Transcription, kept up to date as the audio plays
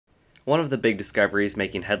One of the big discoveries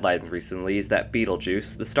making headlines recently is that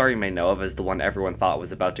Betelgeuse, the star you may know of as the one everyone thought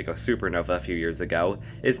was about to go supernova a few years ago,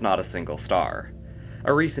 is not a single star.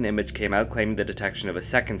 A recent image came out claiming the detection of a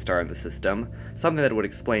second star in the system, something that would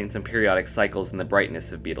explain some periodic cycles in the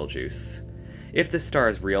brightness of Betelgeuse. If this star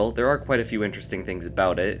is real, there are quite a few interesting things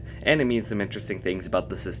about it, and it means some interesting things about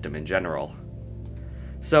the system in general.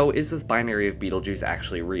 So, is this binary of Betelgeuse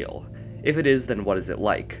actually real? If it is, then what is it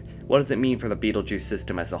like? What does it mean for the Betelgeuse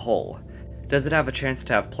system as a whole? Does it have a chance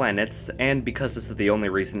to have planets, and because this is the only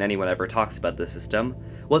reason anyone ever talks about the system,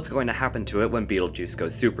 what's going to happen to it when Betelgeuse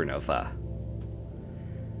goes supernova?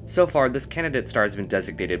 So far, this candidate star has been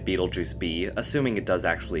designated Betelgeuse b, assuming it does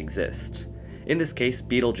actually exist. In this case,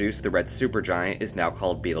 Betelgeuse, the red supergiant, is now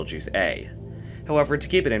called Betelgeuse A. However, to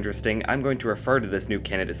keep it interesting, I'm going to refer to this new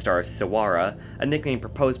candidate star as Sawara, a nickname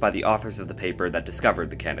proposed by the authors of the paper that discovered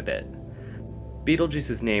the candidate.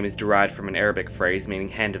 Betelgeuse's name is derived from an Arabic phrase meaning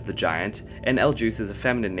hand of the giant, and Elgeuse is a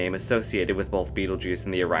feminine name associated with both Betelgeuse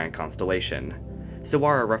and the Orion constellation.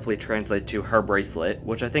 Sawara roughly translates to her bracelet,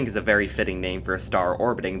 which I think is a very fitting name for a star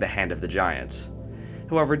orbiting the hand of the giant.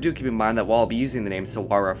 However, do keep in mind that while I'll be using the name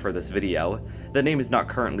Sawara for this video, the name is not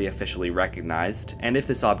currently officially recognized, and if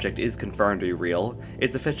this object is confirmed to be real,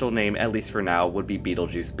 its official name, at least for now, would be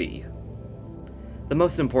Betelgeuse b. The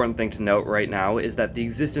most important thing to note right now is that the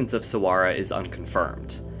existence of Sawara is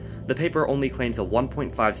unconfirmed. The paper only claims a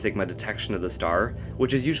 1.5 sigma detection of the star,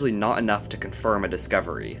 which is usually not enough to confirm a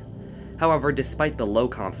discovery. However, despite the low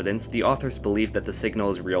confidence, the authors believe that the signal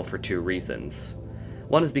is real for two reasons.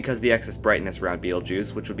 One is because the excess brightness around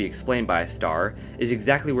Betelgeuse, which would be explained by a star, is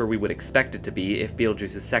exactly where we would expect it to be if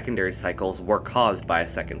Betelgeuse's secondary cycles were caused by a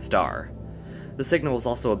second star. The signal was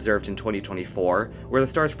also observed in 2024, where the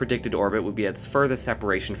star's predicted orbit would be at its furthest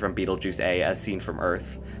separation from Betelgeuse A as seen from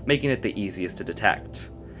Earth, making it the easiest to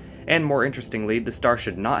detect. And more interestingly, the star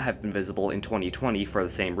should not have been visible in 2020 for the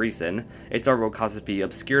same reason. Its orbit would cause it to be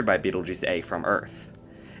obscured by Betelgeuse A from Earth.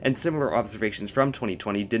 And similar observations from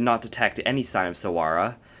 2020 did not detect any sign of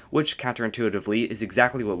Sawara, which counterintuitively is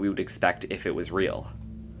exactly what we would expect if it was real.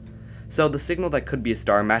 So the signal that could be a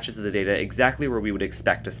star matches the data exactly where we would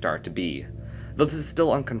expect a star to be. Though this is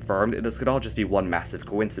still unconfirmed, this could all just be one massive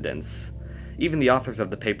coincidence. Even the authors of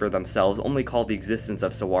the paper themselves only call the existence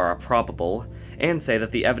of Sawara probable, and say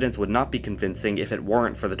that the evidence would not be convincing if it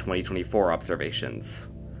weren't for the 2024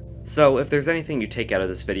 observations. So, if there's anything you take out of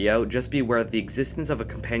this video, just be aware that the existence of a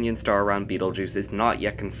companion star around Betelgeuse is not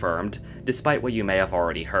yet confirmed, despite what you may have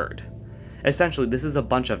already heard. Essentially, this is a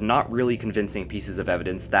bunch of not really convincing pieces of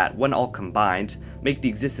evidence that, when all combined, make the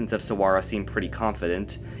existence of Sawara seem pretty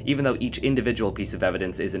confident, even though each individual piece of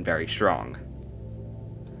evidence isn't very strong.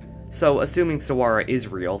 So, assuming Sawara is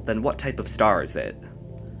real, then what type of star is it?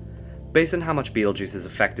 Based on how much Betelgeuse is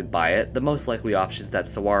affected by it, the most likely option is that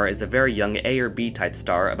Sawara is a very young A or B type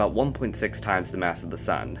star about 1.6 times the mass of the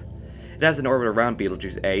Sun. It has an orbit around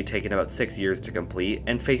Betelgeuse A taking about 6 years to complete,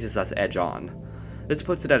 and faces us edge-on. This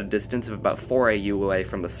puts it at a distance of about 4 AU away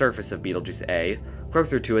from the surface of Betelgeuse A,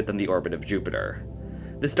 closer to it than the orbit of Jupiter.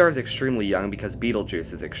 The star is extremely young because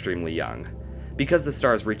Betelgeuse is extremely young. Because the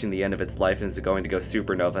star is reaching the end of its life and is going to go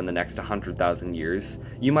supernova in the next 100,000 years,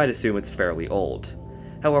 you might assume it's fairly old.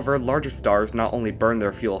 However, larger stars not only burn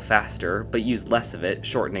their fuel faster, but use less of it,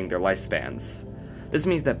 shortening their lifespans. This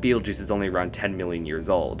means that Betelgeuse is only around 10 million years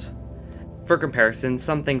old. For comparison,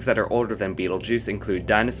 some things that are older than Betelgeuse include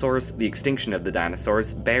dinosaurs, the extinction of the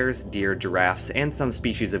dinosaurs, bears, deer, giraffes, and some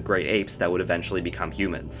species of great apes that would eventually become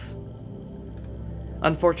humans.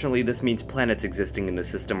 Unfortunately, this means planets existing in the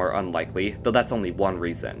system are unlikely, though that's only one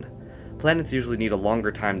reason. Planets usually need a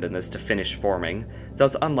longer time than this to finish forming, so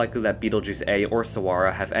it's unlikely that Betelgeuse A or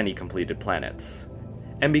Sawara have any completed planets.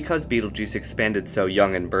 And because Betelgeuse expanded so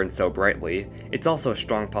young and burned so brightly, it's also a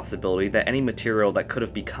strong possibility that any material that could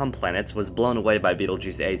have become planets was blown away by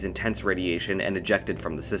Betelgeuse A's intense radiation and ejected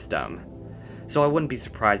from the system. So I wouldn't be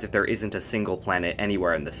surprised if there isn't a single planet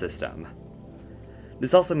anywhere in the system.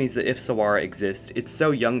 This also means that if Sawara exists, it's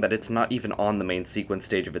so young that it's not even on the main sequence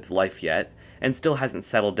stage of its life yet, and still hasn't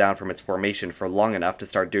settled down from its formation for long enough to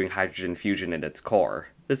start doing hydrogen fusion in its core.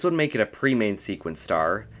 This would make it a pre-main sequence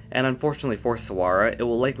star, and unfortunately for Sawara, it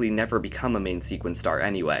will likely never become a main sequence star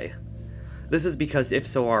anyway. This is because if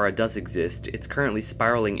Sawara does exist, it's currently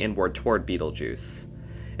spiraling inward toward Betelgeuse.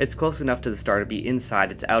 It's close enough to the star to be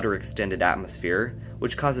inside its outer extended atmosphere,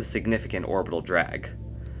 which causes significant orbital drag.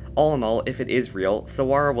 All in all, if it is real,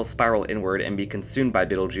 Sawara will spiral inward and be consumed by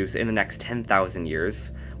Betelgeuse in the next 10,000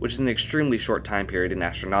 years, which is an extremely short time period in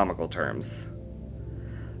astronomical terms.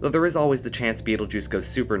 Though there is always the chance Betelgeuse goes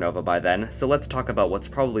supernova by then, so let's talk about what's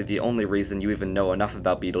probably the only reason you even know enough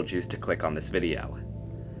about Betelgeuse to click on this video.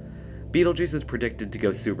 Betelgeuse is predicted to go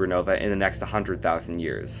supernova in the next 100,000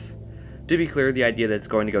 years. To be clear, the idea that it's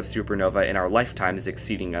going to go supernova in our lifetime is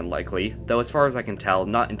exceeding unlikely, though as far as I can tell,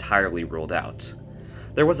 not entirely ruled out.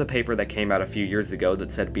 There was a paper that came out a few years ago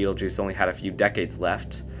that said Betelgeuse only had a few decades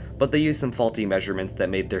left, but they used some faulty measurements that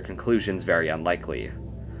made their conclusions very unlikely.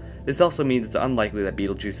 This also means it's unlikely that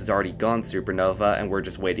Betelgeuse has already gone supernova and we're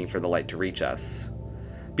just waiting for the light to reach us.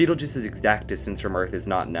 Betelgeuse's exact distance from Earth is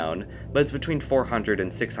not known, but it's between 400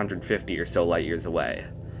 and 650 or so light years away.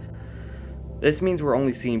 This means we're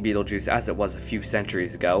only seeing Betelgeuse as it was a few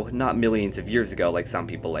centuries ago, not millions of years ago like some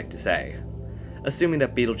people like to say. Assuming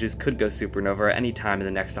that Betelgeuse could go supernova at any time in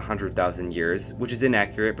the next 100,000 years, which is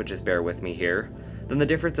inaccurate but just bear with me here, then the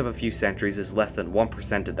difference of a few centuries is less than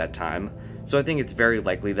 1% at that time, so I think it's very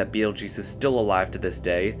likely that Betelgeuse is still alive to this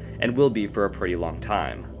day, and will be for a pretty long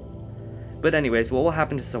time. But anyways, what will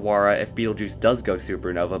happen to Sawara if Betelgeuse does go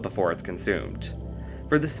supernova before it's consumed?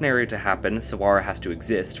 For this scenario to happen, Sawara has to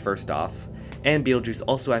exist, first off, and Betelgeuse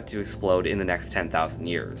also had to explode in the next 10,000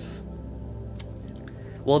 years.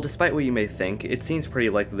 Well, despite what you may think, it seems pretty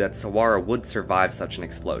likely that Sawara would survive such an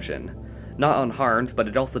explosion. Not unharmed, but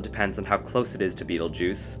it also depends on how close it is to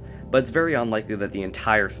Betelgeuse, but it's very unlikely that the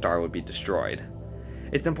entire star would be destroyed.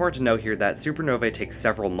 It's important to note here that supernovae take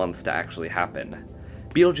several months to actually happen.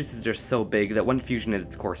 Betelgeuse is just so big that when fusion at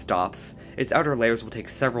its core stops, its outer layers will take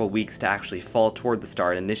several weeks to actually fall toward the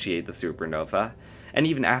star and initiate the supernova, and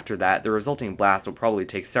even after that, the resulting blast will probably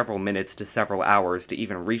take several minutes to several hours to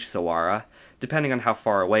even reach Sawara, depending on how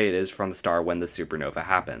far away it is from the star when the supernova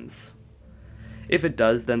happens. If it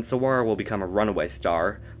does, then Sawara will become a runaway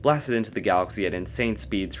star, blasted into the galaxy at insane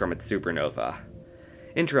speeds from its supernova.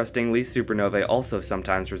 Interestingly, supernovae also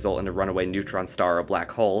sometimes result in a runaway neutron star or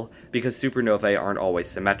black hole, because supernovae aren't always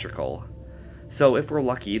symmetrical. So if we're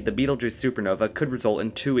lucky, the Betelgeuse supernova could result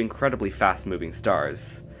in two incredibly fast-moving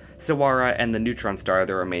stars, Sawara and the neutron star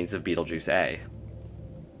that remains of Betelgeuse A.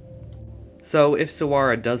 So if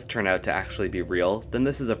Sawara does turn out to actually be real, then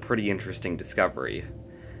this is a pretty interesting discovery.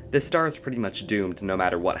 This star is pretty much doomed no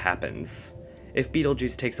matter what happens. If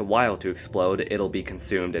Betelgeuse takes a while to explode, it'll be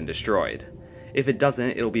consumed and destroyed. If it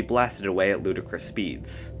doesn't, it'll be blasted away at ludicrous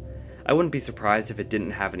speeds. I wouldn't be surprised if it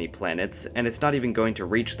didn't have any planets, and it's not even going to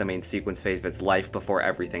reach the main sequence phase of its life before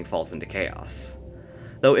everything falls into chaos.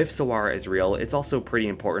 Though if Sawara is real, it's also pretty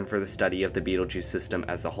important for the study of the Betelgeuse system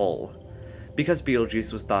as a whole. Because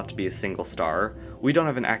Betelgeuse was thought to be a single star, we don't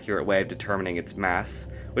have an accurate way of determining its mass,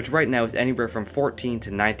 which right now is anywhere from 14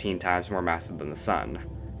 to 19 times more massive than the Sun.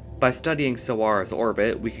 By studying Sawara's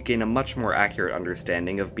orbit, we could gain a much more accurate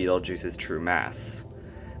understanding of Betelgeuse's true mass.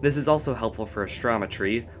 This is also helpful for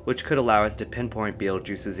astrometry, which could allow us to pinpoint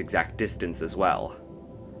Betelgeuse's exact distance as well.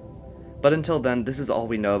 But until then, this is all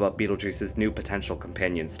we know about Betelgeuse's new potential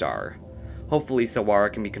companion star. Hopefully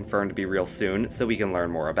Sawara can be confirmed to be real soon, so we can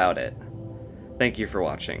learn more about it. Thank you for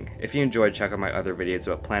watching. If you enjoyed, check out my other videos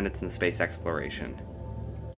about planets and space exploration.